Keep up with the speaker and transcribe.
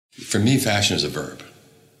For me, fashion is a verb.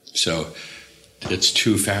 So it's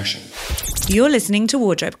to fashion. You're listening to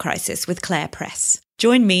Wardrobe Crisis with Claire Press.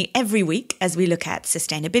 Join me every week as we look at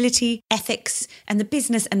sustainability, ethics, and the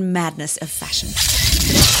business and madness of fashion.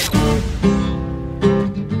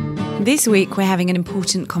 This week, we're having an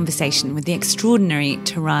important conversation with the extraordinary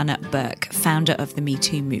Tarana Burke, founder of the Me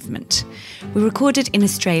Too movement. We recorded in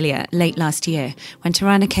Australia late last year when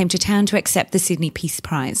Tarana came to town to accept the Sydney Peace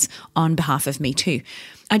Prize on behalf of Me Too.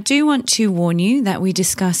 I do want to warn you that we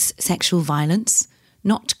discuss sexual violence,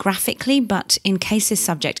 not graphically, but in case this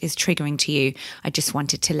subject is triggering to you, I just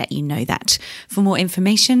wanted to let you know that. For more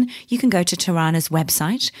information, you can go to Tarana's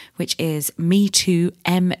website, which is metoo.mvmt.org.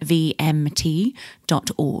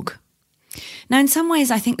 Now, in some ways,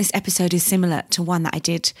 I think this episode is similar to one that I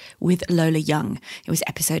did with Lola Young. It was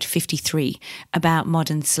episode 53 about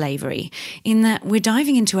modern slavery, in that we're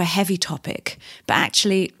diving into a heavy topic, but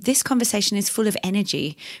actually this conversation is full of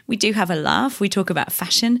energy. We do have a laugh, we talk about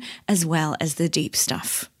fashion as well as the deep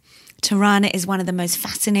stuff. Tarana is one of the most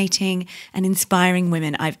fascinating and inspiring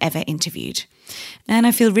women I've ever interviewed. And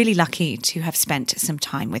I feel really lucky to have spent some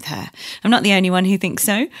time with her. I'm not the only one who thinks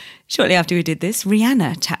so. Shortly after we did this,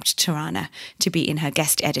 Rihanna tapped Tarana to be in her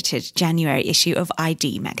guest-edited January issue of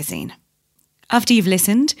ID magazine. After you've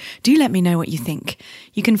listened, do let me know what you think.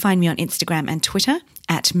 You can find me on Instagram and Twitter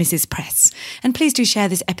at Mrs. Press. And please do share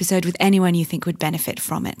this episode with anyone you think would benefit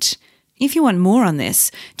from it. If you want more on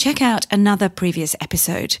this, check out another previous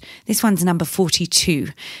episode. This one's number 42,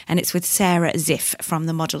 and it's with Sarah Ziff from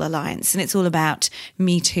the Model Alliance, and it's all about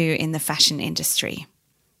Me Too in the fashion industry.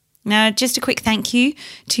 Now, just a quick thank you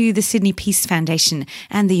to the Sydney Peace Foundation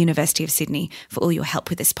and the University of Sydney for all your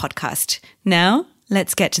help with this podcast. Now,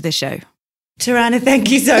 let's get to the show. Tarana,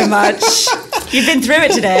 thank you so much. You've been through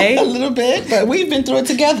it today. A little bit, but we've been through it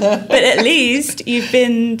together. But at least you've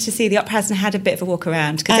been to see the Opera House and had a bit of a walk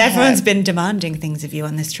around, because everyone's been demanding things of you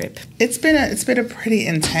on this trip. It's been a pretty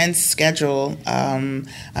intense schedule. I'm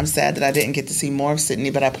sad that I didn't get to see more of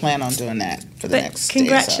Sydney, but I plan on doing that for the next day.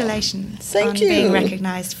 Congratulations on being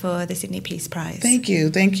recognised for the Sydney Peace Prize. Thank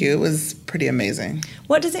you. It was pretty amazing.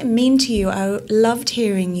 What does it mean to you? I loved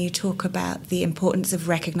hearing you talk about the importance of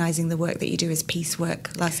recognising the work that you do as peace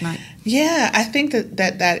work last night. Yeah, I think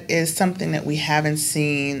that is something that we haven't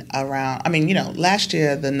seen around. I mean, last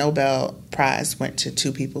year the Nobel Prize went to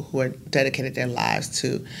two people who had dedicated their lives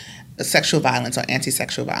to sexual violence or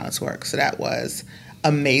anti-sexual violence work. So that was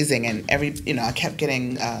amazing. And I kept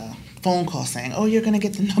getting phone calls saying, "Oh, you're going to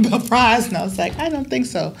get the Nobel Prize." And I was like, I don't think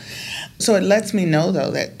so. So it lets me know, though,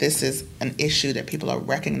 that this is an issue that people are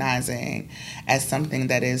recognizing as something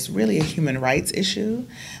that is really a human rights issue,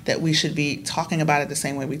 that we should be talking about it the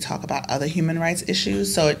same way we talk about other human rights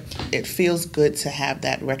issues. So it feels good to have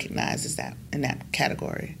that recognized as that in that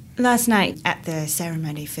category. Last night at the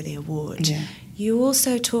ceremony for the award, you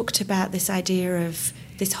also talked about this idea of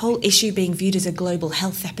this whole issue being viewed as a global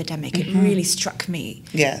health epidemic. Mm-hmm. It really struck me.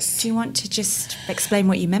 Yes. Do you want to just explain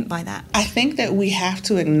what you meant by that? I think that we have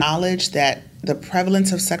to acknowledge that the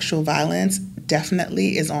prevalence of sexual violence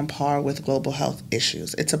definitely is on par with global health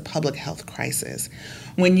issues. It's a public health crisis.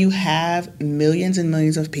 When you have millions and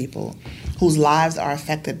millions of people whose lives are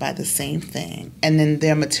affected by the same thing, and then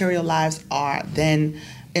their material lives are then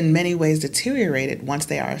in many ways deteriorated once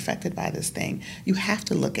they are affected by this thing, you have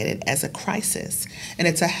to look at it as a crisis. And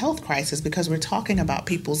it's a health crisis because we're talking about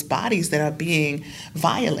people's bodies that are being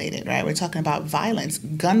violated, right? We're talking about violence.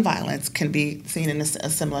 Gun violence can be seen in a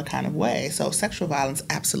similar kind of way. So sexual violence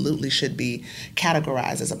absolutely should be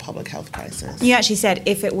categorized as a public health crisis. You actually said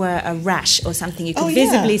if it were a rash or something you could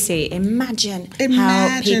visibly see, imagine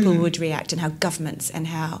how people would react and how governments and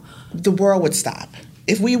how the world would stop.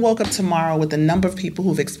 If we woke up tomorrow with the number of people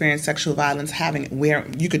who've experienced sexual violence where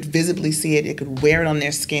you could visibly see it, you could wear it on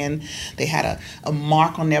their skin, they had a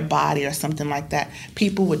mark on their body or something like that,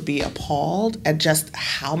 people would be appalled at just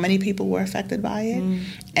how many people were affected by it.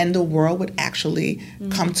 And the world would actually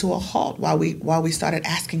come to a halt while we started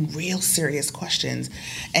asking real serious questions.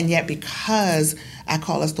 And yet, because I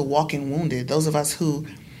call us the walking wounded, those of us who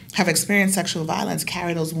have experienced sexual violence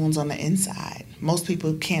carry those wounds on the inside. Most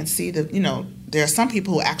people can't see there are some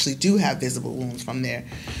people who actually do have visible wounds from the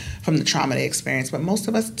trauma they experienced, but most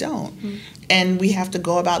of us don't. And we have to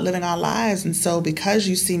go about living our lives. And so because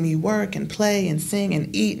you see me work and play and sing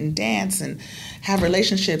and eat and dance and have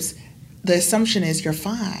relationships, the assumption is you're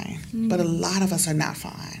fine. But a lot of us are not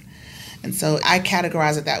fine. And so I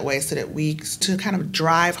categorize it that way so that to kind of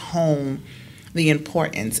drive home the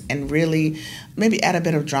importance and really maybe add a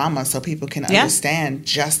bit of drama so people can understand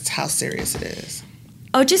just how serious it is.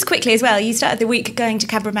 Oh, just quickly as well, you started the week going to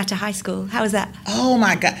Cabramatta High School. How was that? Oh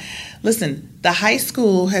my God. Listen, the high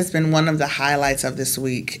school has been one of the highlights of this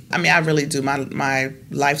week. I mean, I really do. My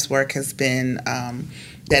life's work has been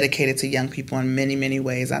dedicated to young people in many, many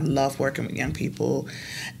ways. I love working with young people.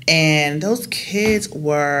 And those kids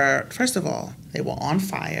were, first of all, they were on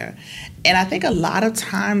fire. And I think a lot of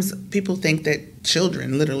times people think that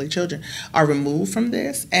children, literally children, are removed from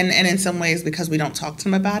this. And in some ways, because we don't talk to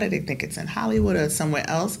them about it, they think it's in Hollywood or somewhere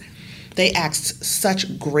else. They asked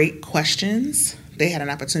such great questions. They had an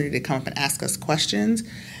opportunity to come up and ask us questions.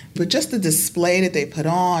 But just the display that they put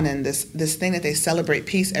on and this thing that they celebrate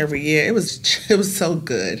peace every year, it was so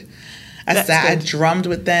good. I drummed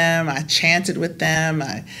with them, I chanted with them,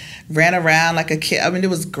 I ran around like a kid. I mean, it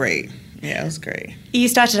was great. Yeah, it was great. You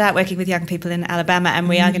started out working with young people in Alabama, and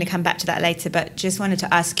we are going to come back to that later, but just wanted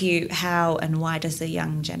to ask you, how and why does the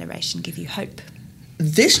young generation give you hope?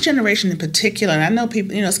 This generation in particular, and I know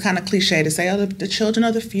people, it's kind of cliche to say, oh, the children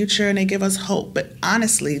are the future and they give us hope. But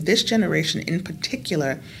honestly, this generation in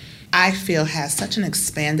particular, I feel has such an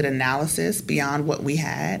expanded analysis beyond what we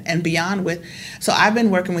had and beyond with. So I've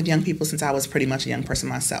been working with young people since I was pretty much a young person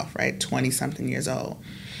myself, right? 20-something years old.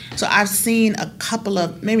 So I've seen a couple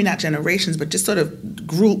of, maybe not generations, but just sort of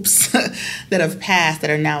groups that have passed that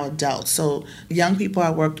are now adults. So young people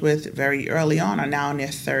I worked with very early on are now in their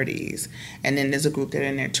 30s. And then there's a group that are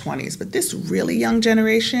in their 20s. But this really young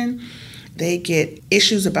generation, they get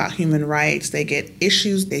issues about human rights. They get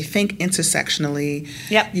issues, they think intersectionally.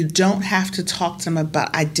 Yep. You don't have to talk to them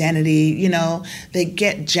about identity. They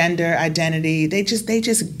get gender identity. They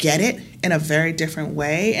just get it in a very different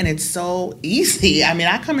way. And it's so easy. I mean,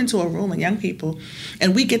 I come into a room with young people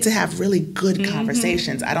and we get to have really good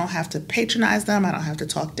conversations. I don't have to patronize them. I don't have to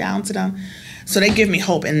talk down to them. So they give me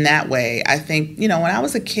hope in that way. I think, when I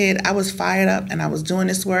was a kid, I was fired up and I was doing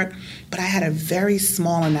this work, but I had a very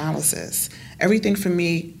small analysis. Everything for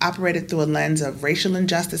me operated through a lens of racial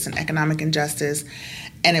injustice and economic injustice.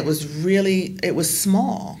 And it was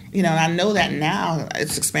small. And I know that now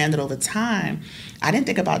it's expanded over time. I didn't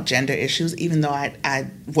think about gender issues, even though I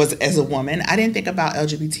was as a woman. I didn't think about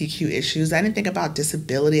LGBTQ issues. I didn't think about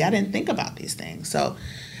disability. I didn't think about these things. So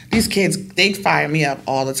these kids, they fire me up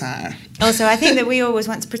all the time. Also, I think that we always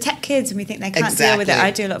want to protect kids and we think they can't deal with it. Exactly.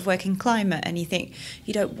 I do a lot of work in climate and you think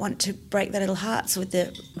you don't want to break their little hearts with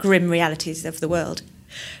the grim realities of the world.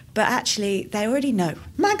 But actually, they already know.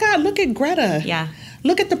 My God, look at Greta. Yeah.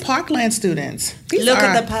 Look at the Parkland students. Look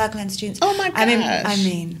at the Parkland students. Oh, my gosh. I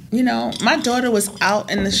mean. My daughter was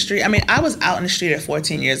out in the street. I mean, I was out in the street at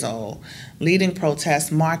 14 years old, leading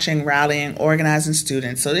protests, marching, rallying, organizing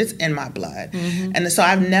students. So it's in my blood. Mm-hmm. And so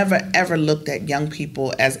I've never, ever looked at young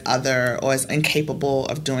people as other or as incapable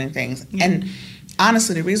of doing things. Yeah. And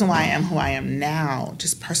honestly, the reason why I am who I am now,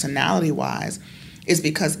 just personality-wise, is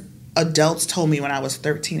because adults told me when I was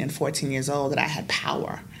 13 and 14 years old that I had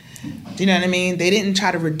power. Do you know what I mean? They didn't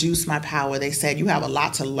try to reduce my power. They said, you have a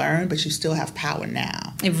lot to learn, but you still have power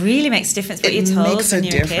now. It really makes a difference what you're told when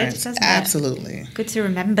you're a kid, doesn't it? Absolutely. Good to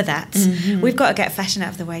remember that. Mm-hmm. We've got to get fashion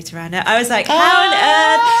out of the way, Tarana. I was like, how on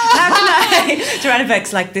earth? How can I? Tarana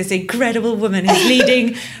Burke's like this incredible woman who's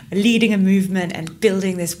leading a movement and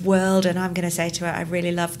building this world. And I'm going to say to her, I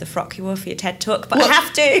really love the frock you wore for your TED Talk, but I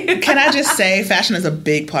have to. Can I just say fashion is a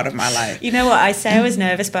big part of my life. You know what? I say I was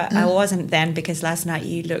nervous, but I wasn't then because last night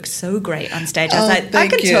you looked so great on stage. I was like, I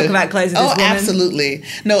can talk about clothes with this woman. Absolutely.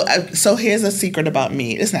 No, so here's a secret about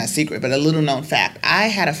me. It's not a secret, but a little known fact. I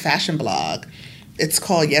had a fashion blog. It's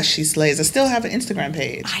called Yes, She Slays. I still have an Instagram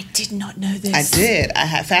page. I did not know this. I did.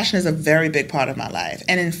 Fashion is a very big part of my life.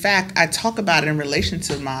 And in fact, I talk about it in relation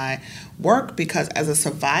to my work because as a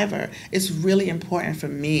survivor, it's really important for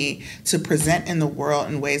me to present in the world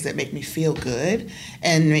in ways that make me feel good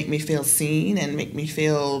and make me feel seen and make me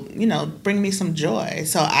feel, bring me some joy.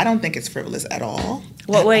 So I don't think it's frivolous at all.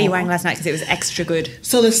 What were you wearing last night? Because it was extra good.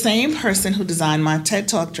 So the same person who designed my TED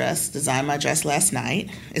Talk dress designed my dress last night.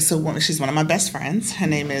 It's a woman. She's one of my best friends. Her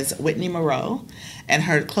name is Whitney Moreau, and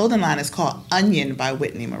her clothing line is called Onion by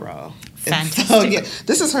Whitney Moreau. Fantastic. So,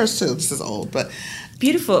 this is hers too. This is old, but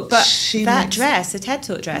beautiful. But dress, the TED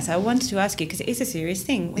Talk dress, I wanted to ask you because it is a serious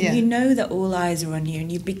thing. When you know that all eyes are on you,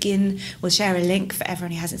 and we'll share a link for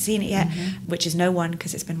everyone who hasn't seen it yet, which is no one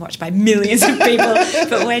because it's been watched by millions of people.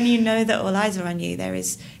 But when you know that all eyes are on you, there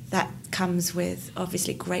is that comes with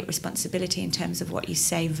obviously great responsibility in terms of what you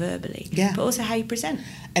say verbally, Yeah. but also how you present.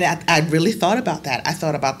 And I really thought about that. I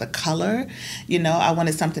thought about the color. You know, I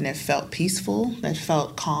wanted something that felt peaceful, that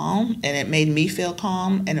felt calm, and it made me feel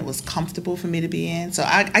calm, and it was comfortable for me to be in. So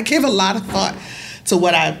I gave a lot of thought to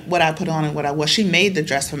what I put on and what I wore. She made the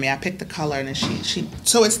dress for me. I picked the color, and then she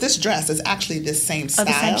so it's this dress. It's actually this same style.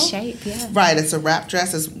 Oh, the same shape, yeah. Right. It's a wrap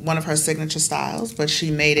dress. It's one of her signature styles, but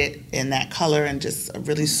she made it in that color and just a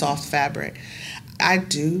really soft fabric. I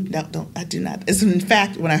do not. It's in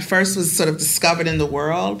fact, when I first was sort of discovered in the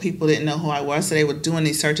world, people didn't know who I was, so they were doing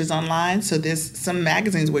these searches online. So some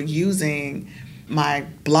magazines were using my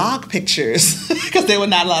blog pictures because there were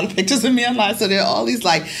not a lot of pictures of me online. So there are all these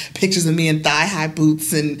like pictures of me in thigh-high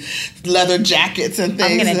boots and leather jackets and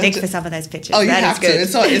things. I'm going to dig for some of those pictures. Oh, you that have is good. to.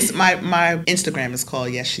 So it's my Instagram is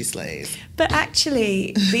called Yes She Slays. But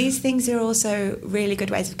actually, these things are also really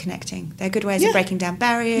good ways of connecting. They're good ways of breaking down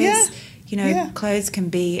barriers. Yeah. You know, clothes can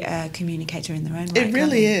be a communicator in their own right. It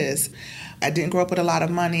really is. I didn't grow up with a lot of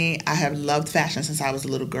money. I have loved fashion since I was a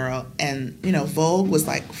little girl. And, you know, Vogue was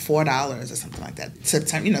like $4 or something like that.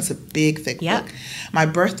 September, you know, it's a big, thick book. My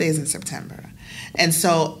birthday is in September. And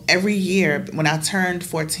so every year when I turned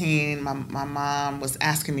 14, my mom was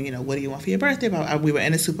asking me, you know, what do you want for your birthday? We were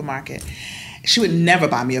in a supermarket. She would never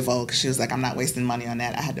buy me a Vogue. She was like, I'm not wasting money on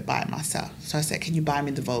that. I had to buy it myself. So I said, can you buy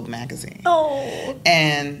me the Vogue magazine? Oh.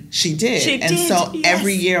 And she did. So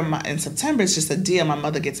every year in September, it's just a deal. My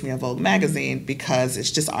mother gets me a Vogue magazine because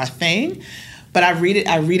it's just our thing. But I read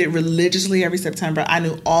it religiously every September. I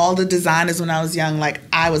knew all the designers when I was young. Like,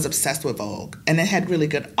 I was obsessed with Vogue. And it had really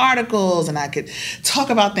good articles, and I could talk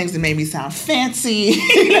about things that made me sound fancy.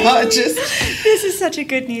 You know, This is such a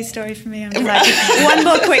good news story for me. I'm delighted. One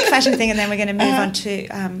more quick fashion thing, and then we're going to move on to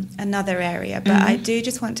another area. But I do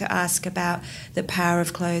just want to ask about the power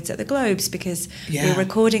of clothes at the Globes, because we're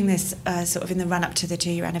recording this sort of in the run-up to the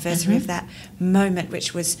 2-year anniversary of that moment,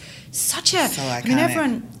 which was such a... So iconic. I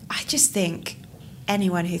mean, I just think...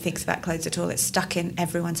 anyone who thinks about clothes at all, it's stuck in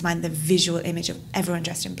everyone's mind, the visual image of everyone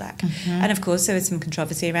dressed in black. And of course there was some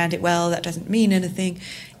controversy around it. Well, that doesn't mean anything.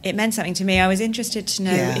 It meant something to me. I was interested to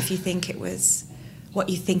know if you think it was, what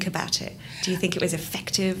you think about it. Do you think it was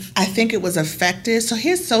effective? I think it was effective.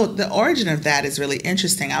 So the origin of that is really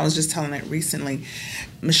interesting. I was just telling it recently.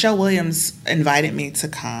 Michelle Williams invited me to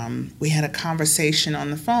come. We had a conversation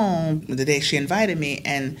on the phone the day she invited me,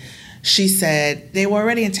 and she said they were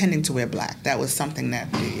already intending to wear black. That was something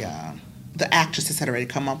that the actresses had already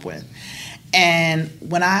come up with. And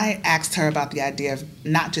when I asked her about the idea of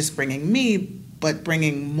not just bringing me, but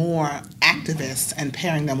bringing more activists and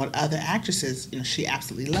pairing them with other actresses, you know, she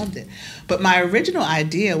absolutely loved it. But my original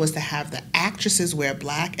idea was to have the actresses wear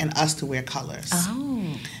black and us to wear colors.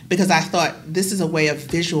 Oh. Because I thought this is a way of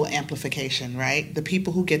visual amplification, right? The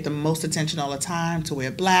people who get the most attention all the time to wear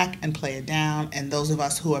black and play it down, and those of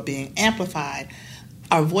us who are being amplified,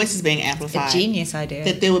 our voices being amplified. A genius idea.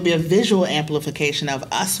 That there would be a visual amplification of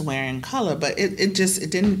us wearing color, but it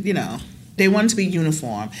didn't, you know. They wanted to be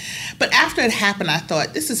uniform. But after it happened, I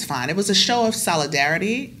thought, this is fine. It was a show of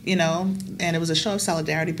solidarity, you know, and it was a show of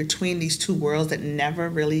solidarity between these two worlds that never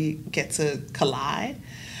really get to collide.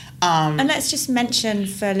 And let's just mention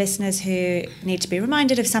for listeners who need to be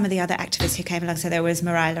reminded of some of the other activists who came along. So there was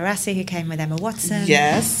Mariah Larassi, who came with Emma Watson.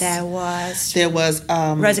 Yes. There was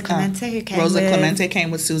Rosa Clemente, who came Rosa with... Clemente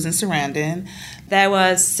came with Susan Sarandon. There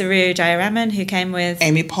was Saru Jayaraman, who came with...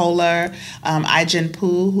 Amy Poehler. Ai-jen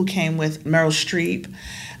Poo, who came with Meryl Streep.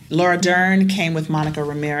 Laura Dern came with Monica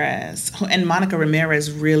Ramirez. And Monica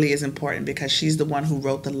Ramirez really is important because she's the one who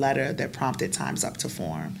wrote the letter that prompted Time's Up to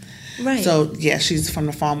form. Right. So, yeah, she's from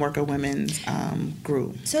the Farm Worker Women's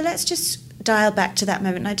group. So let's just dial back to that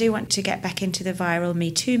moment. And I do want to get back into the viral Me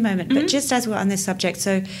Too moment. But just as we're on this subject,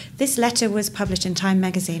 so this letter was published in Time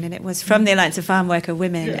magazine, and it was from the Alliance of Farm Worker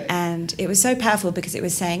Women. Right. And it was so powerful because it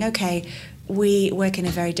was saying, okay, we work in a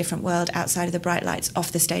very different world outside of the bright lights,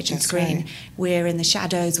 off the stage and screen. Right. We're in the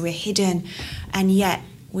shadows, we're hidden. And yet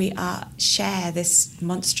we share this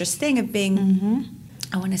monstrous thing of being...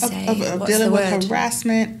 I want to say, of dealing with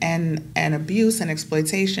harassment and abuse and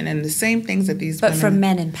exploitation and the same things that these women... But from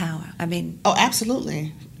men in power, I mean... Oh,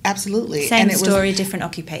 absolutely. Absolutely. Same and story, different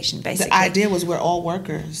occupation, basically. The idea was we're all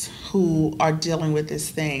workers who are dealing with this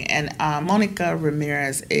thing. And Monica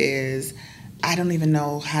Ramirez is... I don't even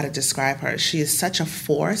know how to describe her. She is such a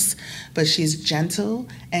force, but she's gentle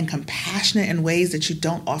and compassionate in ways that you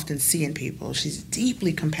don't often see in people. She's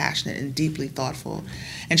deeply compassionate and deeply thoughtful.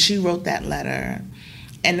 And she wrote that letter...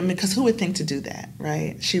 And because who would think to do that,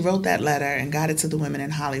 right? She wrote that letter and got it to the women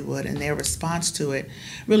in Hollywood, and their response to it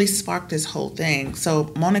really sparked this whole thing.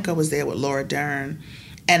 So Monica was there with Laura Dern,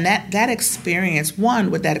 And that experience,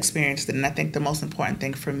 what that experience did, and I think the most important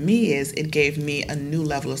thing for me is it gave me a new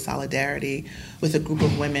level of solidarity with a group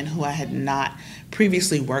of women who I had not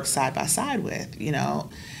previously worked side by side with,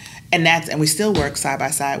 and we still work side by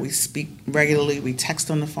side. We speak regularly. We text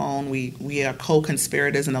on the phone. We are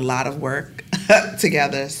co-conspirators in a lot of work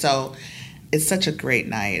together. So it's such a great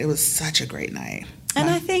night. It was such a great night. And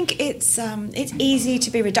I think it's easy to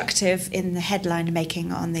be reductive in the headline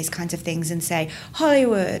making on these kinds of things and say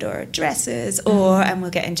Hollywood or dresses and we'll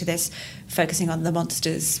get into this, focusing on the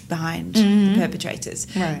monsters behind the perpetrators.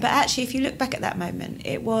 Right. But actually, if you look back at that moment,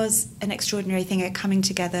 it was an extraordinary thing, a coming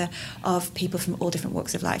together of people from all different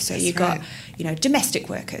walks of life. So you got, domestic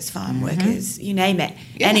workers, farm workers, you name it,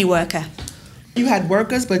 any worker. You had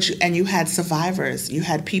workers, and you had survivors. You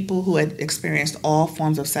had people who had experienced all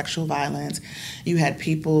forms of sexual violence. You had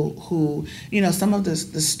people who, some of the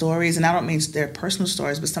stories, and I don't mean their personal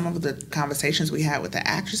stories, but some of the conversations we had with the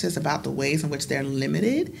actresses about the ways in which they're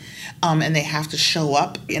limited, and they have to show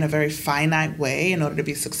up in a very finite way in order to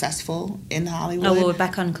be successful in Hollywood. Oh, well, we're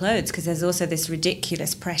back on clothes, because there's also this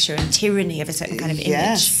ridiculous pressure and tyranny of a certain kind of image.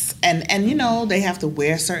 Yes, and they have to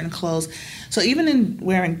wear certain clothes. So even in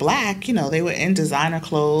wearing black, they were in designer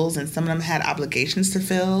clothes, and some of them had obligations to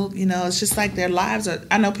fill. It's just like their lives are.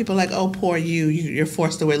 I know people are like, oh, poor you're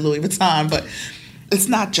forced to wear Louis Vuitton, but it's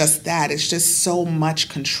not just that. It's just so much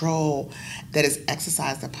control that is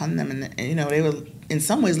exercised upon them, and they were in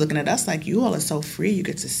some ways looking at us like, you all are so free. You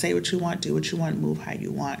get to say what you want, do what you want, move how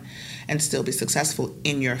you want, and still be successful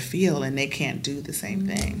in your field, and they can't do the same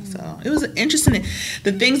thing. So it was interesting.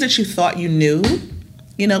 The things that you thought you knew.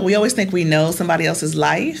 We always think we know somebody else's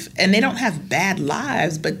life, and they don't have bad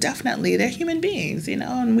lives, but definitely they're human beings,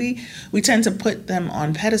 and we tend to put them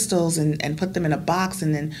on pedestals and put them in a box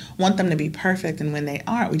and then want them to be perfect, and when they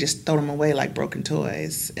aren't, we just throw them away like broken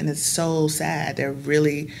toys, and it's so sad. They're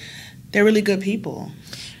really good people.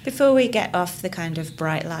 Before we get off the kind of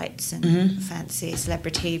bright lights and fancy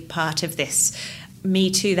celebrity part of this,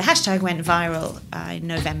 Me Too, the hashtag went viral in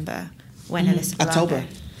November when Alyssa Milano...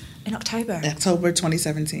 In October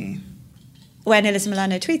 2017. When Alyssa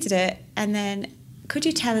Milano tweeted it, and then could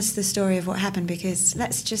you tell us the story of what happened? Because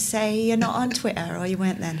let's just say you're not on Twitter, or you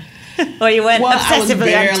weren't then. Or you weren't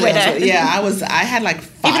obsessively on Twitter. Yeah, I had like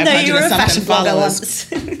 500 Even though you were a fashion blogger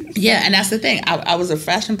once. Yeah, and that's the thing. I was a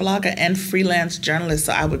fashion blogger and freelance journalist,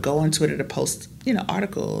 so I would go on Twitter to post,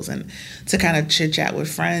 articles and to kind of chit-chat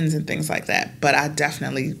with friends and things like that. But I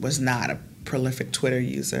definitely was not a prolific Twitter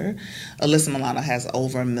user. Alyssa Milano has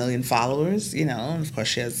over 1 million followers, and of course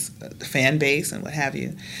she has a fan base and what have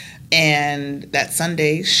you. And that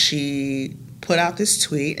Sunday she put out this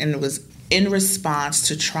tweet, and it was in response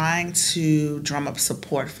to trying to drum up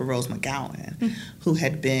support for Rose McGowan, who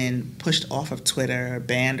had been pushed off of Twitter or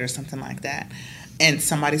banned or something like that. And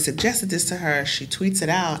somebody suggested this to her. She tweets it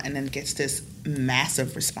out and then gets this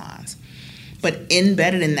massive response. But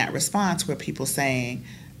embedded in that response were people saying,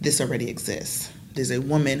 this already exists. There's a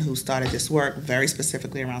woman who started this work very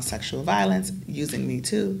specifically around sexual violence using Me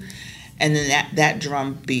Too. And then that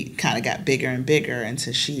drum beat kind of got bigger and bigger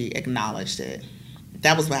until she acknowledged it.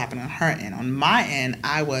 That was what happened on her end. On my end,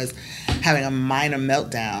 I was having a minor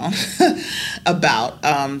meltdown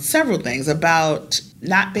about several things, about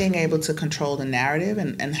not being able to control the narrative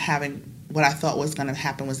and having what I thought was going to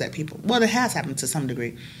happen was that people, well, it has happened to some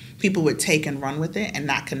degree, people would take and run with it and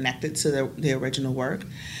not connect it to the original work.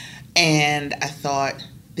 And I thought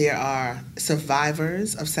there are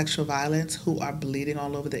survivors of sexual violence who are bleeding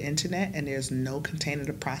all over the internet, and there's no containing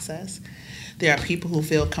the process. There are people who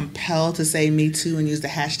feel compelled to say Me Too and use the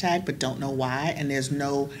hashtag but don't know why, and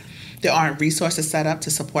there aren't resources set up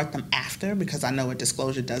to support them after, because I know what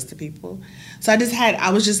disclosure does to people. So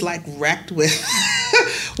I was just like wrecked with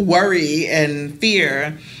worry and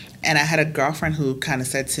fear. And I had a girlfriend who kind of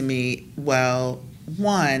said to me, well,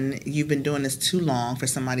 one, you've been doing this too long for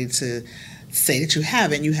somebody to say that you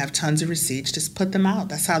haven't. You have tons of receipts. Just put them out.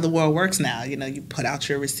 That's how the world works now. You put out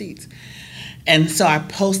your receipts. And so I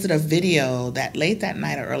posted a video that late that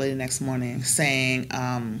night or early the next morning saying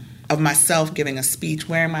of myself giving a speech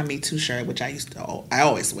wearing my Me Too shirt, which I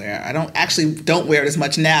always wear. I don't wear it as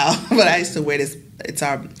much now, but I used to wear this. It's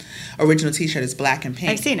our original T-shirt. It's black and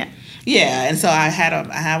pink. I've seen it. Yeah, and so I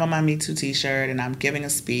have on my Me Too T-shirt, and I'm giving a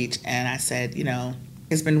speech, and I said,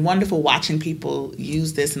 it's been wonderful watching people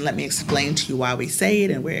use this, and let me explain to you why we say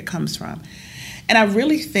it and where it comes from. And I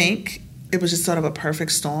really think it was just sort of a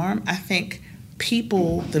perfect storm. I think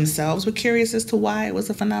people themselves were curious as to why it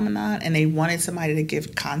was a phenomenon, and they wanted somebody to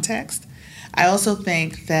give context. I also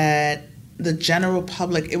think that the general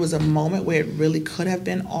public, it was a moment where it really could have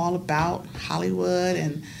been all about Hollywood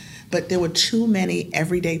and but there were too many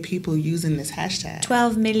everyday people using this hashtag.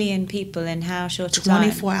 12 million people in how short a time?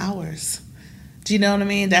 24 hours. Do you know what I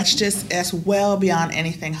mean? That's well beyond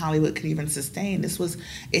anything Hollywood could even sustain.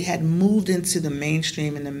 It had moved into the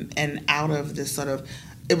mainstream and out of this sort of,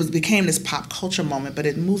 became this pop culture moment, but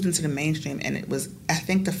it moved into the mainstream, and it was, I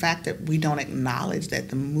think, the fact that we don't acknowledge that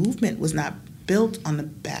the movement was not built on the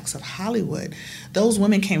backs of Hollywood. Those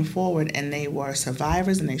women came forward and they were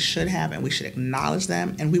survivors, and they should have, and we should acknowledge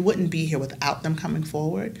them, and we wouldn't be here without them coming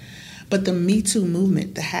forward. But the Me Too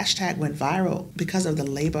movement, the hashtag went viral because of the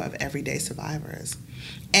labor of everyday survivors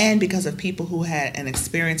and because of people who had an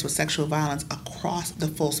experience with sexual violence across the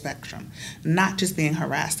full spectrum, not just being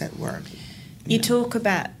harassed at work. You talk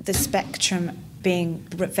about the spectrum being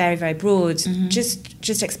very, very broad. Mm-hmm.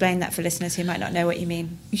 Just explain that for listeners who might not know what you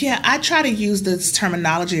mean. Yeah, I try to use this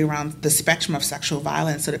terminology around the spectrum of sexual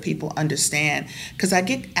violence so that people understand, because I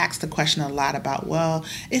get asked the question a lot about, well,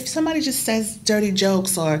 if somebody just says dirty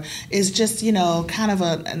jokes or is just, kind of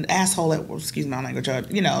an asshole at, excuse my language, or,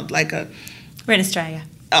 like a... We're in Australia.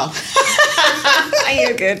 Oh.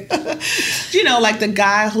 You're good. Like the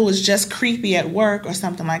guy who was just creepy at work or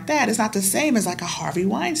something like that. It's not the same as like a Harvey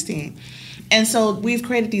Weinstein. And so we've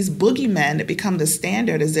created these boogeymen that become the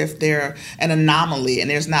standard as if they're an anomaly, and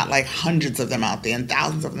there's not like hundreds of them out there and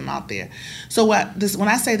thousands of them out there. So when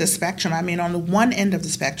I say the spectrum, I mean on the one end of the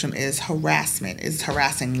spectrum is harassment, it's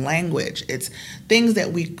harassing language, it's things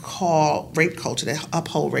that we call rape culture, that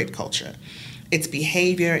uphold rape culture. It's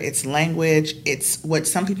behavior, it's language, it's what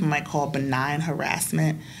some people might call benign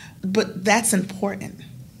harassment, but that's important.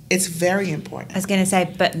 It's very important. I was going to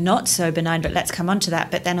say, but not so benign, but let's come on to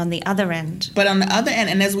that. But then on the other end. But on the other end,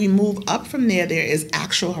 and as we move up from there is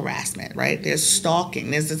actual harassment, right? There's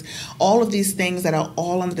stalking. There's all of these things that are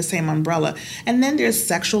all under the same umbrella. And then there's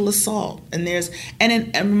sexual assault. And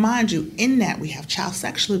remind you, in that we have child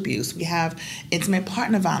sexual abuse. We have intimate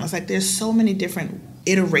partner violence. Like there's so many different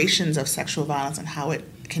iterations of sexual violence and how it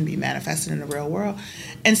can be manifested in the real world.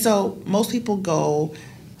 And so most people go...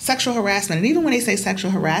 sexual harassment, and even when they say sexual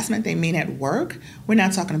harassment, they mean at work. We're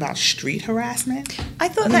not talking about street harassment. I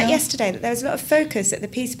thought that yesterday, that there was a lot of focus at the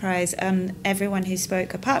Peace Prize on everyone who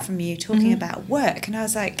spoke, apart from you, talking about work. And I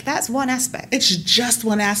was like, that's one aspect. It's just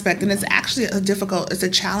one aspect, and it's actually it's a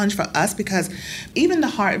challenge for us because even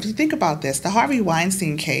if you think about this, the Harvey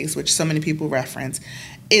Weinstein case, which so many people reference,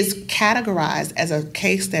 is categorized as a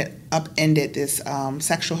case that upended this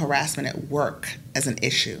sexual harassment at work as an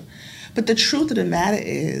issue. But the truth of the matter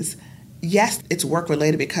is, yes, it's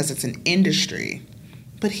work-related because it's an industry,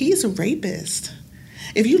 but he's a rapist.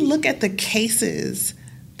 If you look at the cases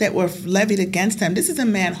that were levied against him, this is a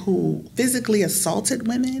man who physically assaulted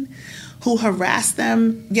women, who harassed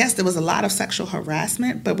them. Yes, there was a lot of sexual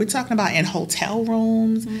harassment, but we're talking about in hotel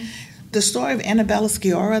rooms. Mm-hmm. The story of Annabella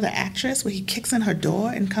Sciorra, the actress, where he kicks in her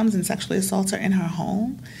door and comes and sexually assaults her in her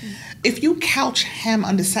home. Mm-hmm. If you couch him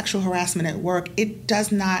under sexual harassment at work, it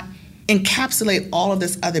does not encapsulate all of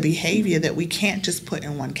this other behavior that we can't just put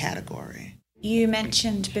in one category. You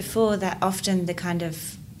mentioned before that often the kind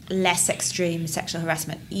of less extreme sexual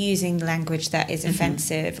harassment using language that is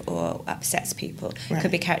offensive or upsets people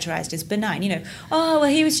could be characterized as benign. Oh, well,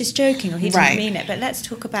 he was just joking or he didn't mean it. But let's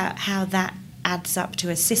talk about how that adds up to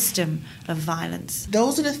a system of violence.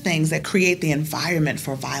 Those are the things that create the environment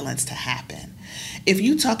for violence to happen. If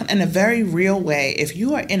you talk in a very real way, if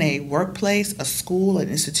you are in a workplace, a school, an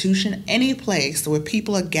institution, any place where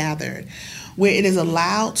people are gathered, where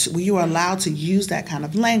you are allowed to use that kind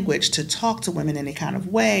of language, to talk to women in any kind of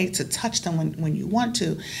way, to touch them when you want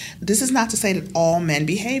to. This is not to say that all men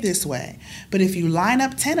behave this way, but if you line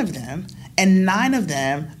up 10 of them and 9 of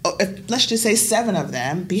them, or let's just say 7 of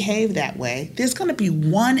them behave that way, there's going to be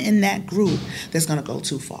one in that group that's going to go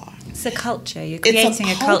too far. It's a culture. You're creating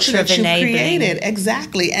a culture of enabling. Created,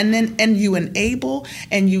 exactly. And you enable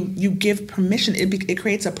and you give permission. It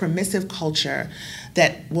creates a permissive culture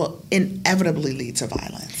that will inevitably lead to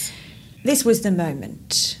violence. This was the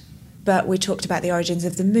moment. But we talked about the origins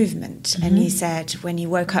of the movement, and you said when you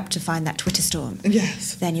woke up to find that Twitter storm,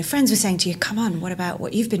 yes, then your friends were saying to you, come on, what about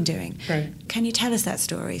what you've been doing? Right. Can you tell us that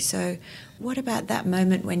story? So what about that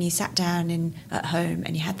moment when you sat down at home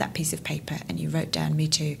and you had that piece of paper and you wrote down Me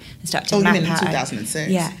Too and started to map out... Oh, you mean in 2006?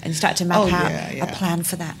 Yeah, and started to map out a plan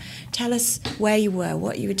for that. Tell us where you were,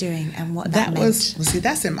 what you were doing, and what that meant. See,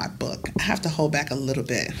 that's in my book. I have to hold back a little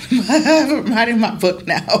bit. I'm writing my book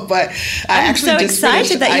now, but I'm so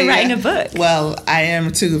excited that you're writing a book. Well, I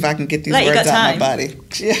am too, if I can get these words out of my body.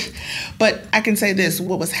 Yeah. But I can say this,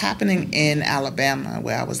 what was happening in Alabama,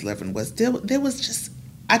 where I was living, was there was just...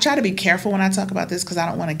 I try to be careful when I talk about this because I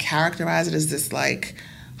don't want to characterize it as this like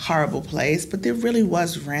horrible place, but there really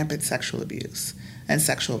was rampant sexual abuse and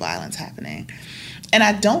sexual violence happening. And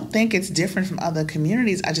I don't think it's different from other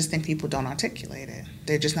communities. I just think people don't articulate it.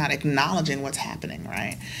 They're just not acknowledging what's happening,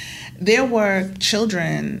 right? There were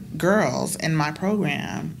children, girls in my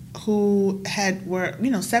program who were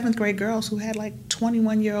 7th grade girls who had like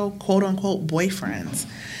 21-year-old quote unquote boyfriends.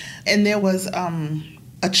 And there was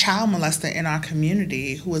a child molester in our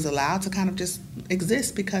community who was allowed to kind of just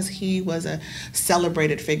exist because he was a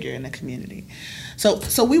celebrated figure in the community.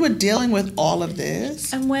 So we were dealing with all of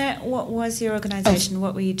this. And what was your organization?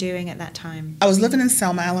 What were you doing at that time? I was living in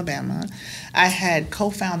Selma, Alabama. I had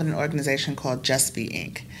co-founded an organization called Just Be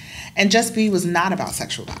Inc. And Just Be was not about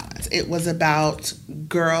sexual violence. It was about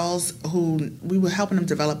girls who we were helping them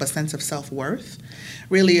develop a sense of self-worth,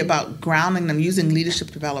 really about grounding them, using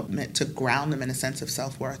leadership development to ground them in a sense of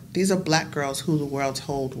self-worth. These are Black girls who the world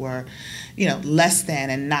told were, less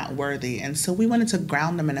than and not worthy. And so we wanted to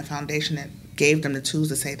ground them in a foundation that gave them the tools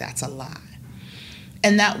to say that's a lie.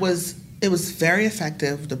 And it was very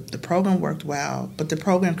effective. The program worked well, but the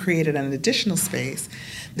program created an additional space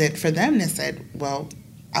that for them they said, well,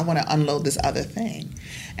 I want to unload this other thing.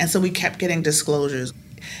 And so we kept getting disclosures.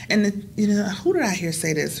 And who did I hear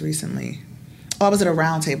say this recently? I was at a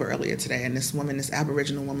round table earlier today, and this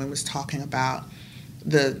Aboriginal woman was talking about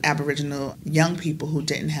the Aboriginal young people who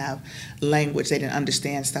didn't have language. They didn't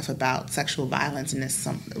understand stuff about sexual violence, and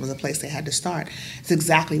it was a place they had to start. It's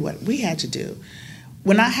exactly what we had to do.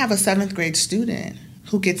 When I have a 7th grade student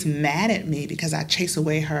who gets mad at me because I chase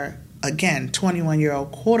away her, again,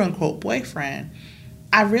 21-year-old quote-unquote boyfriend,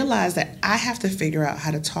 I realize that I have to figure out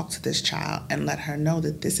how to talk to this child and let her know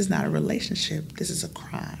that this is not a relationship, this is a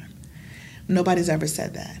crime. Nobody's ever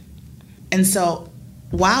said that. And so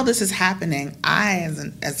while this is happening, I,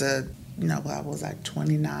 I was like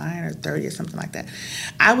 29 or 30 or something like that,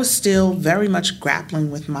 I was still very much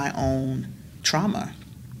grappling with my own trauma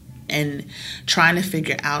and trying to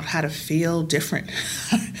figure out how to feel different,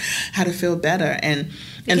 how to feel better.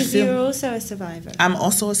 Because you're also a survivor. I'm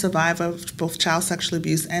also a survivor of both child sexual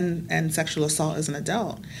abuse and sexual assault as an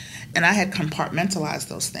adult. And I had compartmentalized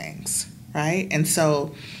those things, right? And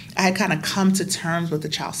so I had kind of come to terms with the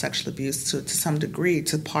child sexual abuse to some degree,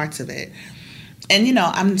 to parts of it. And,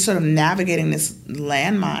 I'm sort of navigating this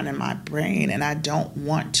landmine in my brain, and I don't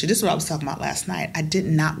want to. This is what I was talking about last night. I did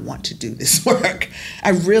not want to do this work. I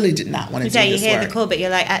really did not want to do this work. You hear the call, but you're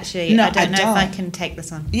like, actually, no, I don't know if I can take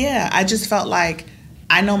this on. Yeah, I just felt like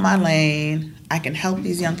I know my lane. I can help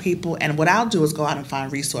these young people, and what I'll do is go out and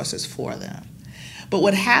find resources for them. But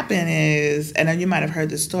what happened is, and you might have heard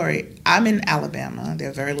this story, I'm in Alabama. There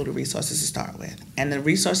are very little resources to start with. And the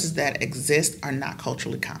resources that exist are not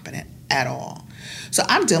culturally competent at all. So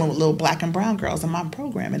I'm dealing with little Black and brown girls in my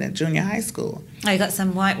program in a junior high school. Oh, you got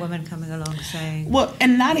some white woman coming along saying, well,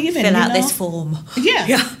 and not even, fill out this form.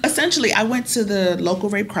 Yeah. Essentially, I went to the local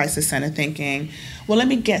rape crisis center thinking, well, let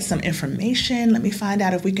me get some information. Let me find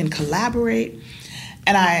out if we can collaborate.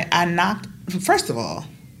 And I knocked, first of all,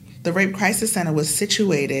 the Rape Crisis Center was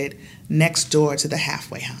situated next door to the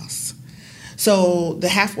halfway house. So the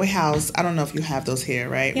halfway house, I don't know if you have those here,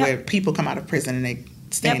 right? Yep. Where people come out of prison and they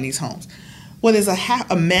stay in these homes. Well, there's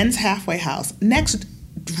a men's halfway house next,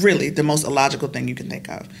 really the most illogical thing you can think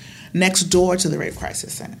of, next door to the Rape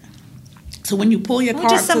Crisis Center. So when you pull your car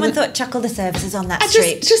just someone thought chuck all the services on that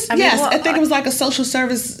street. I think it was like a social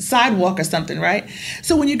service sidewalk or something, right?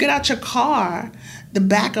 So when you get out your car, the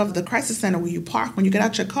back of the crisis center where you park, when you get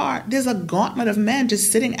out your car, there's a gauntlet of men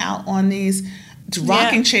just sitting out on these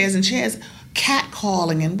rocking chairs and chairs,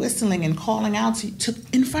 catcalling and whistling and calling out to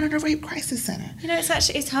in front of the Rape Crisis Center.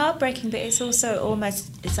 It's heartbreaking, but it's also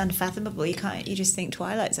it's unfathomable. You just think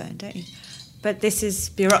Twilight Zone, don't you? But this is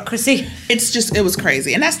bureaucracy. It was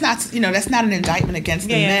crazy. And that's not an indictment against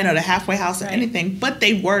the men or the halfway house or anything, but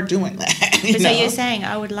they were doing that. So you're saying,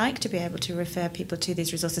 I would like to be able to refer people to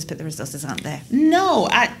these resources, but the resources aren't there. No,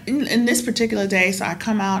 in this particular day, so I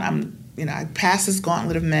come out, I pass this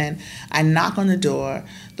gauntlet of men, I knock on the door,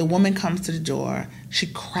 the woman comes to the door, she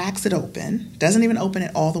cracks it open, doesn't even open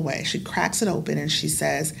it all the way, she cracks it open and she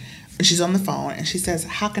says, and she's on the phone, and she says,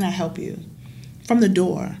 how can I help you? From the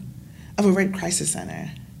door of a rape crisis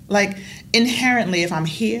center. Like, inherently, if I'm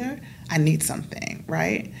here, I need something,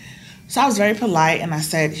 right? So I was very polite, and I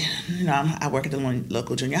said, I work at the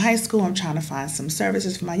local junior high school. I'm trying to find some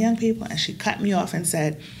services for my young people. And she cut me off and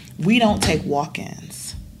said, we don't take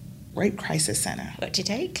walk-ins. Rape Crisis Center. What do you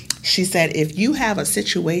take? She said, if you have a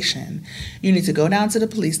situation, you need to go down to the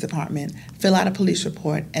police department, fill out a police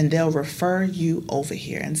report, and they'll refer you over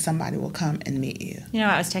here, and somebody will come and meet you.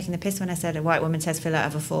 I was taking the piss when I said a white woman says fill out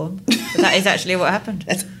of a form. But that is actually what happened.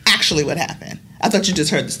 That's actually what happened. I thought you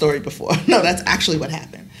just heard the story before. No, that's actually what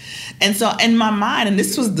happened. And so in my mind, and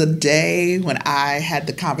this was the day when I had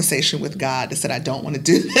the conversation with God that said, I don't want to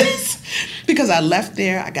do this, because I left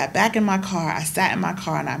there, I got back in my car, I sat in my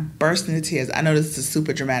car, and I burst into tears. I know this is a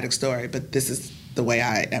super dramatic story, but this is the way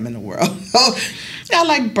I am in the world. So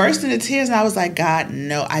I burst into tears, and I was like, God,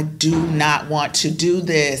 no, I do not want to do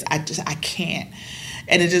this. I can't.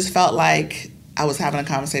 And it just felt like I was having a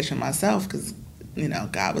conversation with myself, because,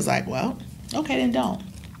 God was like, well, okay, then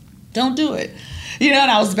don't do it. And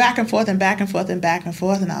I was back and forth and back and forth and back and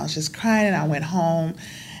forth, and I was just crying, and I went home,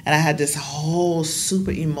 and I had this whole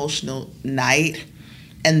super emotional night,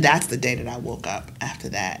 and that's the day that I woke up after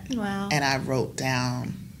that. Wow. And I wrote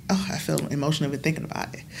down, I feel emotional even thinking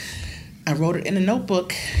about it. I wrote it in a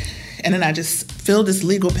notebook, and then I just filled this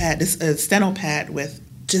legal pad, this steno pad with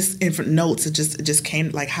just different notes. It just came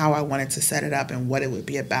like how I wanted to set it up and what it would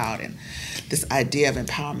be about, and this idea of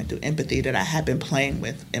empowerment through empathy that I had been playing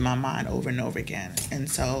with in my mind over and over again.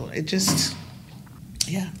 And so it just,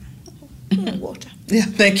 yeah. Water. Yeah,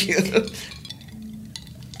 thank you.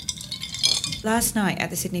 Last night at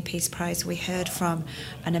the Sydney Peace Prize, we heard from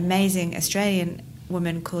an amazing Australian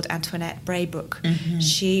woman called Antoinette Braybrook. Mm-hmm.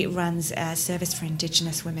 She runs a service for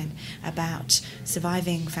Indigenous women about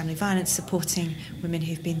surviving family violence, supporting women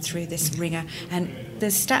who've been through this ringer. And the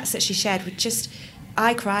stats that she shared were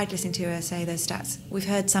I cried listening to her say those stats. We've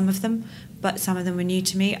heard some of them, but some of them were new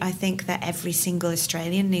to me. I think that every single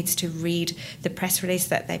Australian needs to read the press release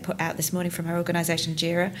that they put out this morning from her organisation,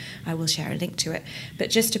 JIRA. I will share a link to it. But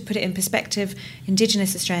just to put it in perspective,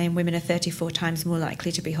 Indigenous Australian women are 34 times more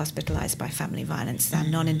likely to be hospitalised by family violence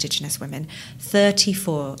than non-Indigenous women.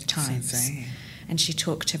 34 times. That's insane. And she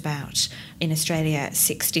talked about, in Australia,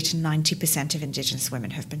 60 to 90% of Indigenous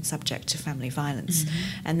women have been subject to family violence.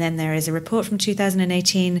 Mm-hmm. And then there is a report from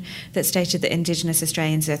 2018 that stated that Indigenous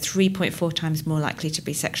Australians are 3.4 times more likely to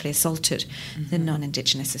be sexually assaulted than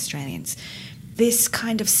non-Indigenous Australians. This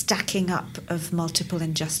kind of stacking up of multiple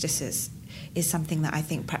injustices is something that I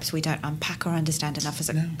think perhaps we don't unpack or understand enough as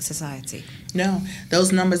a society. No,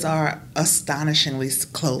 those numbers are astonishingly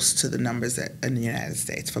close to the numbers in the United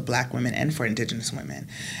States for Black women and for Indigenous women.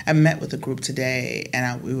 I met with a group today,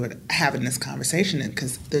 and we were having this conversation,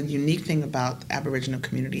 because the unique thing about the Aboriginal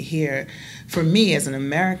community here, for me as an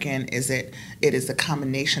American, is that it is a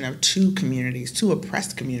combination of two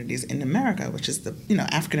oppressed communities in America, which is the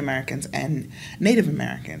African Americans and Native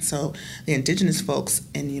Americans. So the Indigenous folks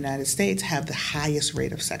in the United States have the highest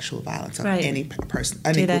rate of sexual violence of any person,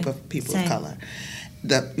 any group of people of color.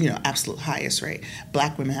 The absolute highest rate.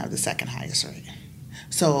 Black women have the second highest rate.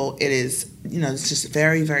 So it is, it's just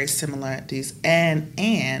very, very similar.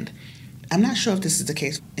 And I'm not sure if this is the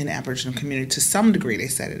case in the Aboriginal community. To some degree, they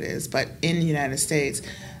said it is, but in the United States,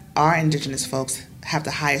 our Indigenous folks have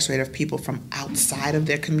the highest rate of people from outside of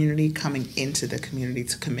their community coming into the community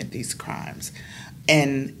to commit these crimes.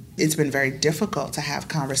 And it's been very difficult to have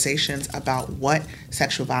conversations about what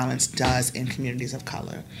sexual violence does in communities of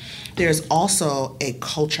color. There's also a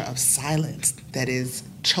culture of silence that is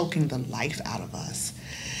choking the life out of us.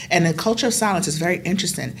 And the culture of silence is very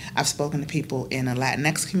interesting. I've spoken to people in a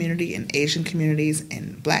Latinx community, in Asian communities,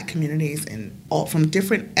 in Black communities, and all from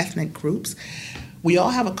different ethnic groups. We all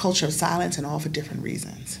have a culture of silence, and all for different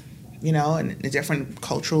reasons, and different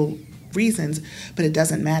cultural reasons, but it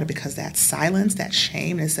doesn't matter, because that silence, that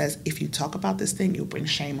shame, it says, if you talk about this thing, you'll bring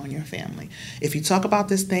shame on your family. If you talk about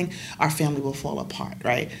this thing, our family will fall apart,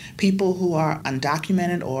 right? People who are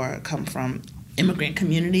undocumented or come from immigrant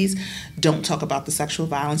communities don't talk about the sexual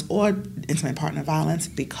violence or intimate partner violence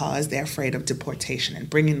because they're afraid of deportation, and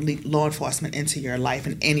bringing law enforcement into your life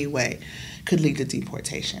in any way could lead to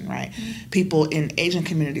deportation, right? Mm-hmm. People in Asian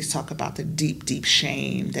communities talk about the deep, deep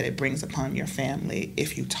shame that it brings upon your family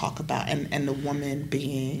if you talk about, and the woman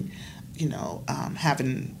being,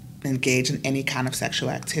 having engaged in any kind of sexual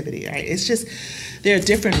activity, right? It's just, there are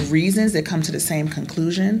different reasons that come to the same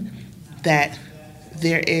conclusion that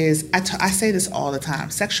there is, I say this all the time,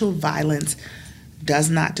 sexual violence does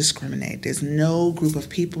not discriminate. There's no group of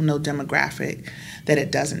people, no demographic that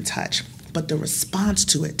it doesn't touch, but the response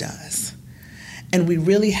to it does. And we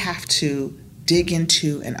really have to dig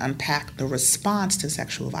into and unpack the response to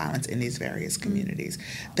sexual violence in these various communities.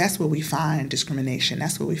 That's where we find discrimination.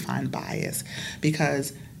 That's where we find bias.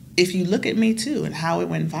 Because if you look at Me Too and how it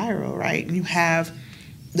went viral, right, and you have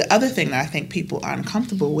the other thing that I think people are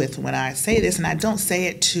uncomfortable with when I say this, and I don't say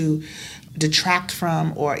it to detract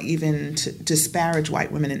from or even to disparage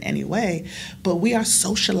white women in any way, but we are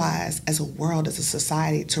socialized as a world, as a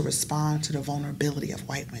society, to respond to the vulnerability of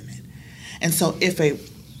white women. And so if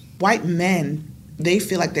white men, they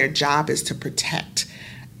feel like their job is to protect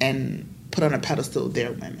and put on a pedestal,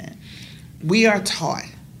 they're women. We are taught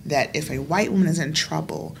that if a white woman is in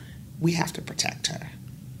trouble, we have to protect her.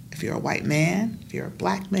 If you're a white man, if you're a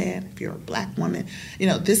black man, if you're a black woman,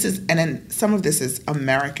 this is, and then some of this is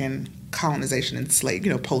American colonization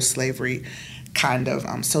and post-slavery kind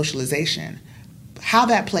of socialization. How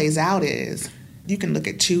that plays out is, you can look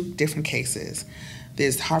at two different cases.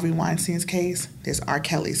 There's Harvey Weinstein's case, there's R.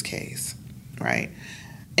 Kelly's case, right?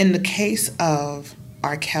 In the case of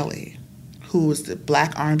R. Kelly, who was the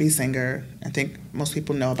black R&B singer, I think most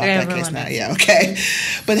people know about that case now. Yeah, okay.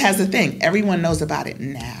 But here's the thing, everyone knows about it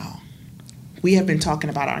now. We have been talking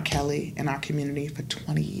about R. Kelly in our community for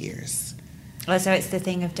 20 years. Oh, so it's the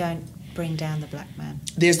thing of don't bring down the black man.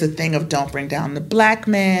 There's the thing of don't bring down the black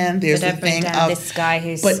man. There's the thing of this guy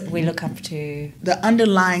who's we look up to. The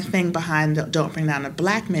underlying thing behind the don't bring down the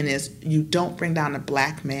black man is you don't bring down the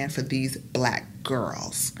black man for these black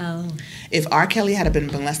girls. Oh. If R. Kelly had been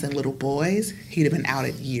molesting little boys, he'd have been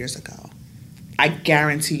outed years ago. I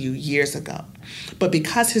guarantee you, years ago. But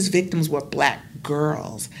because his victims were black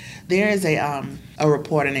girls, there is a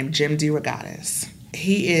reporter named Jim DeRogatis.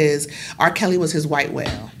 R. Kelly was his white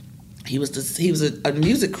whale. He was a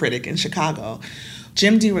music critic in Chicago.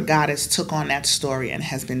 Jim DeRogatis took on that story and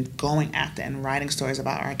has been going after and writing stories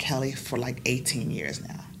about R. Kelly for like 18 years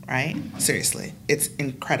now, right? Seriously. It's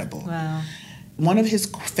incredible. Wow. One of his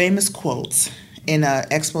famous quotes in an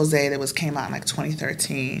expose that came out in like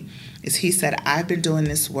 2013 is he said, I've been doing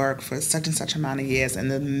this work for such and such amount of years, and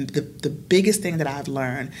the biggest thing that I've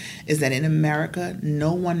learned is that in America,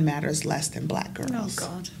 no one matters less than black girls. Oh,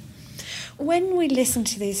 God. When we listen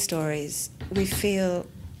to these stories, we feel,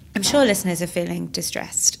 I'm sure listeners are feeling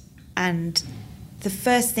distressed, and the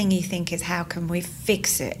first thing you think is, how can we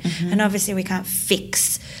fix it? Mm-hmm. And obviously we can't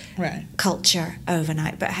fix culture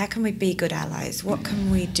overnight, but how can we be good allies? What can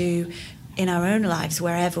we do in our own lives,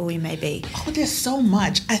 wherever we may be? Oh, there's so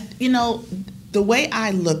much. The way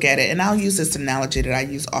I look at it, and I'll use this analogy that I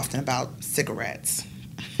use often about cigarettes.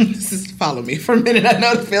 Follow me for a minute. I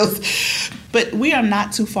know it feels... But we are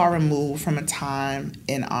not too far removed from a time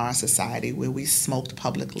in our society where we smoked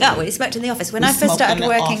publicly. Oh, we smoked in the office. When I first started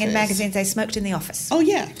working in magazines, I smoked in the office. Oh,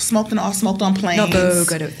 yeah. Smoked on planes. Not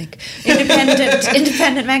Vogue, I don't think.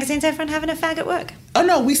 Independent magazines, everyone having a fag at work. Oh,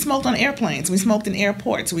 no, we smoked on airplanes. We smoked in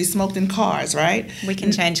airports. We smoked in cars, right? We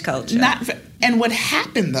can change culture. And what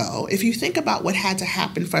happened, though, if you think about what had to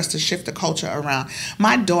happen for us to shift the culture around,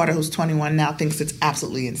 my daughter, who's 21 now, thinks it's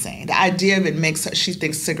absolutely insane. The idea of it makes her, she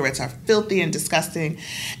thinks cigarettes are filthy and disgusting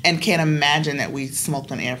and can't imagine that we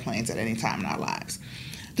smoked on airplanes at any time in our lives.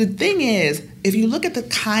 The thing is, if you look at the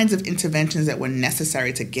kinds of interventions that were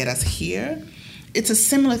necessary to get us here, it's a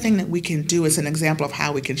similar thing that we can do. It's an example of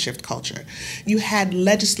how we can shift culture. You had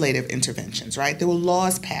legislative interventions, right? There were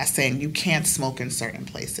laws passed saying you can't smoke in certain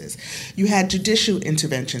places. You had judicial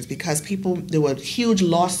interventions because there were huge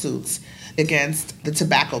lawsuits against the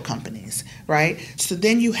tobacco companies, right? So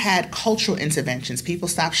then you had cultural interventions. People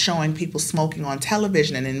stopped showing people smoking on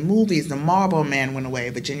television and in movies. The Marlboro Man went away.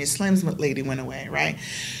 Virginia Slim's lady went away, right?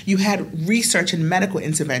 You had research and medical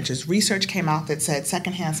interventions. Research came out that said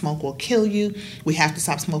secondhand smoke will kill you. We have to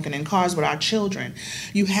stop smoking in cars with our children.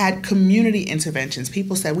 You had community interventions.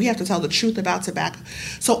 People said we have to tell the truth about tobacco.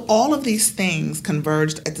 So all of these things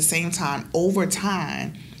converged at the same time over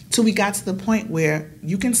time. So we got to the point where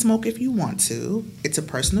you can smoke if you want to. It's a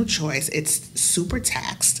personal choice. It's super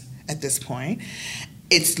taxed at this point.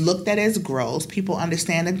 It's looked at as gross. People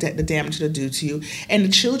understand the damage it'll do to you. And the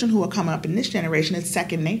children who are coming up in this generation, it's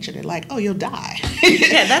second nature. They're like, oh, you'll die.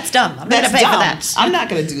 Yeah, that's dumb. I'm not going to pay for that. I'm not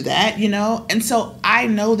going to do that, And so I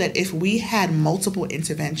know that if we had multiple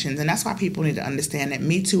interventions, and that's why people need to understand that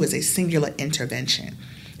Me Too is a singular intervention.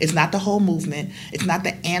 It's not the whole movement. It's not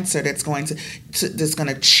the answer that's going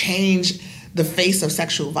to change the face of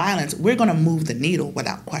sexual violence. We're going to move the needle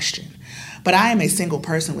without question. But I am a single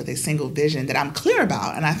person with a single vision that I'm clear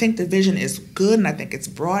about, and I think the vision is good, and I think it's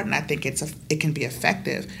broad, and I think it can be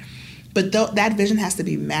effective. But that vision has to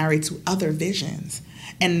be married to other visions.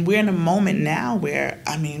 And we're in a moment now where,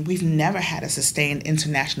 we've never had a sustained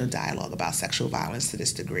international dialogue about sexual violence to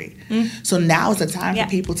this degree. So now is the time for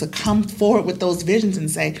people to come forward with those visions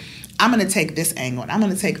and say, I'm going to take this angle, and I'm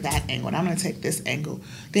going to take that angle, and I'm going to take this angle.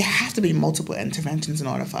 There have to be multiple interventions in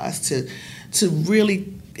order for us to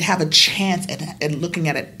really have a chance at looking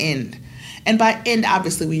at an end. And by end,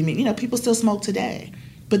 obviously, we mean, people still smoke today.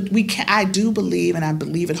 But I do believe, and I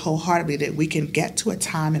believe it wholeheartedly, that we can get to a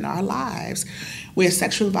time in our lives where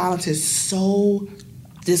sexual violence is so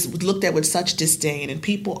looked at with such disdain, and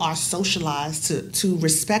people are socialized to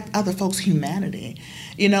respect other folks' humanity,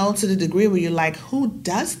 to the degree where you're like, who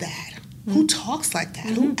does that? Who talks like that?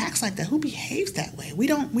 Who acts like that? Who behaves that way? We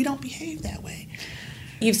don't behave that way.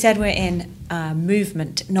 You've said we're in a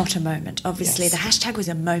movement, not a moment. Obviously, Yes. the hashtag was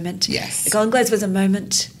a moment. Yes. The Golden Globes was a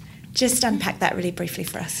moment. Just unpack that really briefly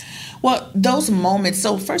for us. Well, those moments,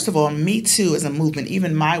 so first of all, Me Too as a movement,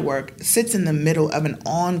 even my work, sits in the middle of an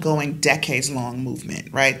ongoing decades-long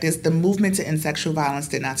movement, right? The movement to end sexual violence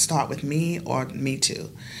did not start with me or Me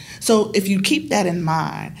Too. So if you keep that in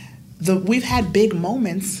mind, we've had big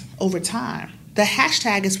moments over time. The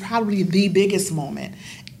hashtag is probably the biggest moment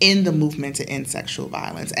in the movement to end sexual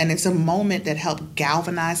violence. And it's a moment that helped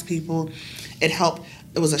galvanize people.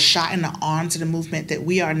 It was a shot in the arm to the movement that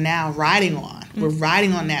we are now riding on. We're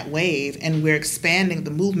riding on that wave, and we're expanding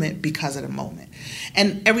the movement because of the moment.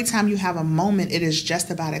 And every time you have a moment, it is just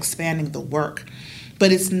about expanding the work.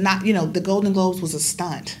 But it's not, the Golden Globes was a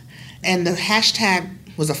stunt. And the hashtag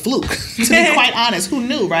was a fluke, to be quite honest. Who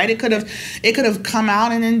knew, right? It could have come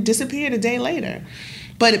out and then disappeared a day later.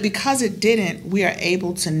 But because it didn't, we are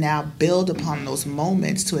able to now build upon those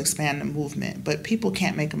moments to expand the movement. But people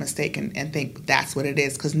can't make a mistake and think that's what it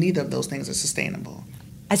is, because neither of those things are sustainable.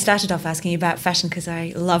 I started off asking you about fashion because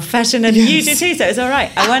I love fashion, and you do too, so it's all right.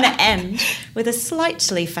 I want to end with a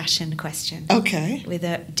slightly fashion question. Okay. With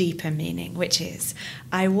a deeper meaning, which is,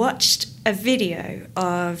 I watched a video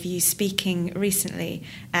of you speaking recently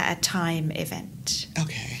at a Time event.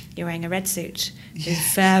 Okay. You're wearing a red suit.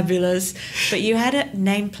 It's fabulous. But you had a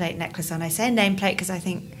nameplate necklace on. I say nameplate because I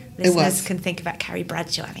think listeners can think about Carrie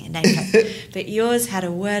Bradshaw having a nameplate. But yours had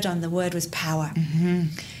a word on. The word was power. Mm-hmm.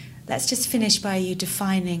 Let's just finish by you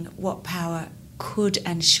defining what power could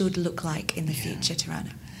and should look like in the future,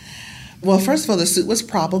 Tarana. Well, first of all, the suit was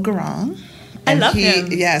Prabal Gurung. I love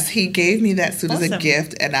him. Yes, he gave me that suit as a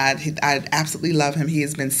gift, and I absolutely love him. He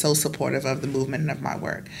has been so supportive of the movement and of my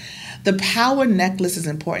work. The power necklace is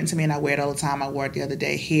important to me, and I wear it all the time. I wore it the other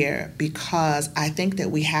day here because I think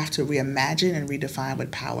that we have to reimagine and redefine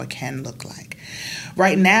what power can look like.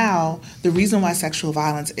 Right now, the reason why sexual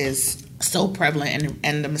violence is so prevalent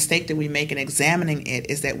and the mistake that we make in examining it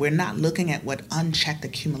is that we're not looking at what unchecked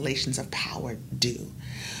accumulations of power do.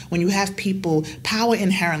 When you have people, power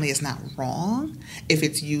inherently is not wrong if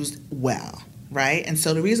it's used well, right? And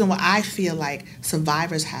so the reason why I feel like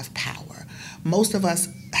survivors have power, most of us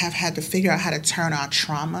have had to figure out how to turn our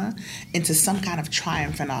trauma into some kind of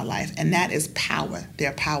triumph in our life, and that is power.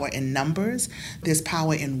 There's power in numbers, there's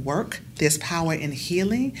power in work, there's power in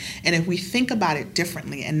healing, and if we think about it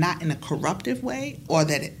differently and not in a corruptive way, or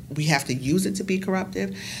that we have to use it to be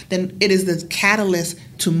corruptive, then it is the catalyst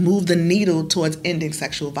to move the needle towards ending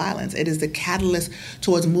sexual violence. It is the catalyst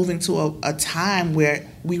towards moving to a time where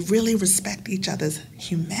we really respect each other's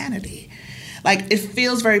humanity. Like, it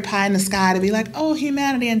feels very pie in the sky to be like, oh,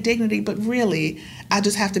 humanity and dignity, but really, I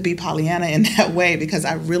just have to be Pollyanna in that way, because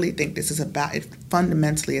I really think it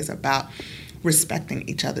fundamentally is about respecting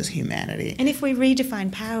each other's humanity. And if we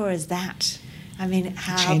redefine power as that, I mean,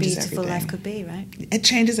 how beautiful everything. life could be, right? It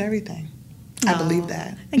changes everything. I believe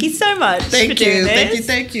that. Thank you so much for doing this.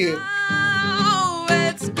 Thank you. Oh,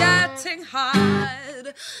 it's getting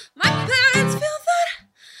hard. My parents feel that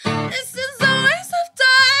this is a waste of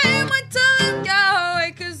time. I tell them go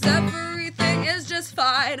away 'cause everything is just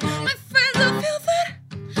fine. My friends will feel that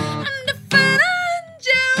I'm different and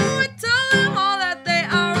you. I tell them all that they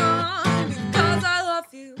are wrong because I love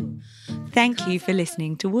you. Thank you for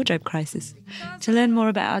listening to Wardrobe Crisis. To learn more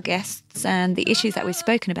about our guests and the issues that we've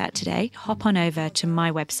spoken about today, hop on over to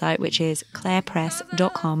my website, which is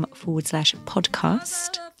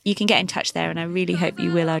clairepress.com/podcast. You can get in touch there, and I really hope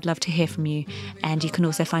you will. I'd love to hear from you. And you can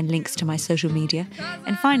also find links to my social media.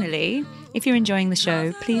 And finally, if you're enjoying the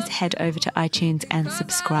show, please head over to iTunes and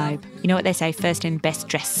subscribe. You know what they say, first in, best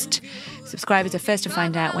dressed. Subscribers are first to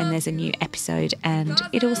find out when there's a new episode, and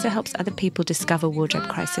it also helps other people discover Wardrobe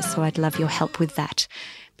Crisis, so I'd love your help with that.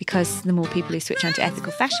 Because the more people who switch on to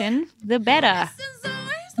ethical fashion, the better.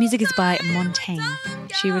 Music is by Montaigne.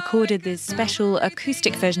 She recorded this special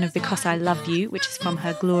acoustic version of Because I Love You, which is from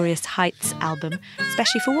her Glorious Heights album,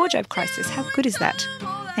 especially for Wardrobe Crisis. How good is that?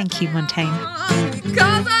 Thank you, Montaigne.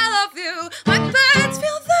 Because I love you. My parents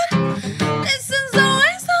feel that this is a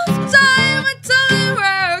waste of time. I tell them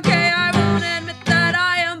we're okay. I won't admit that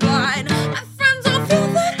I am blind. My friends will feel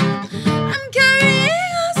that I'm carrying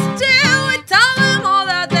a still. I tell them all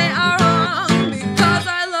that they are wrong. Because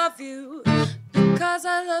I love you. Because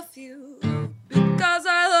I love you. Because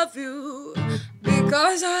I love you.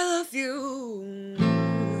 Because I love you.